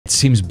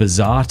seems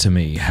bizarre to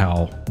me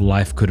how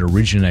life could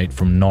originate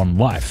from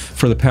non-life.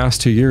 For the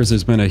past 2 years,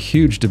 there's been a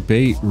huge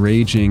debate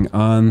raging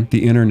on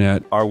the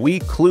internet. Are we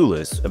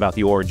clueless about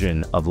the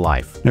origin of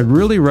life? I'd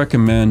really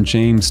recommend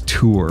James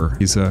Tour.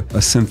 He's a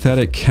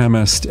synthetic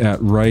chemist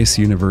at Rice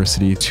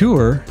University.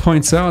 Tour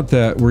points out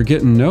that we're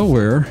getting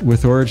nowhere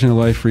with origin of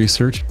life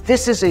research.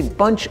 This is a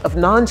bunch of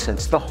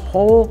nonsense. The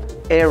whole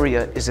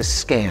area is a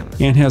scam.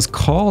 And has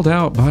called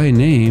out by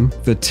name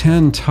the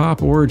 10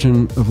 top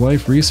origin of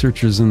life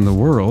researchers in the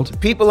world.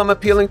 People I'm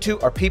appealing to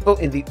are people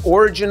in the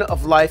origin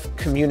of life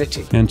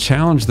community. And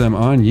challenged them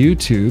on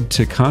YouTube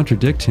to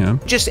contradict him.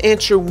 Just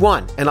answer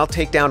one and I'll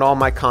take down all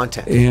my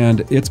content. And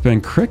it's been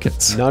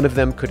crickets. None of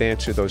them could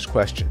answer those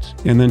questions.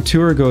 And then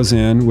Tour goes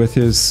in with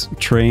his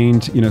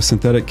trained,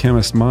 synthetic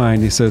chemist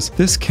mind. He says,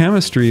 this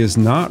chemistry is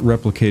not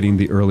replicating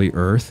the early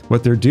Earth.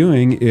 What they're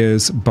doing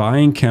is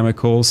buying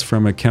chemicals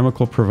from a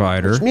chemical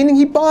provider. Meaning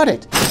he bought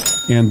it.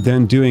 And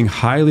then doing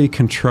highly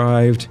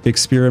contrived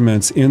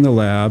experiments in the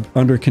lab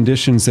under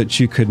conditions that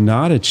you could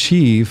not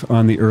achieve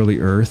on the early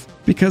Earth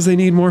because they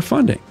need more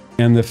funding.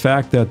 And the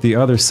fact that the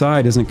other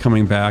side isn't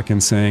coming back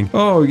and saying,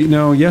 oh,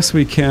 yes,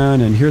 we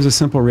can, and here's a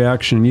simple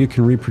reaction, and you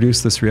can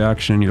reproduce this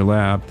reaction in your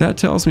lab, that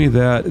tells me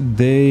that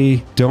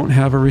they don't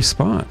have a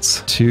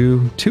response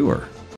to Tour.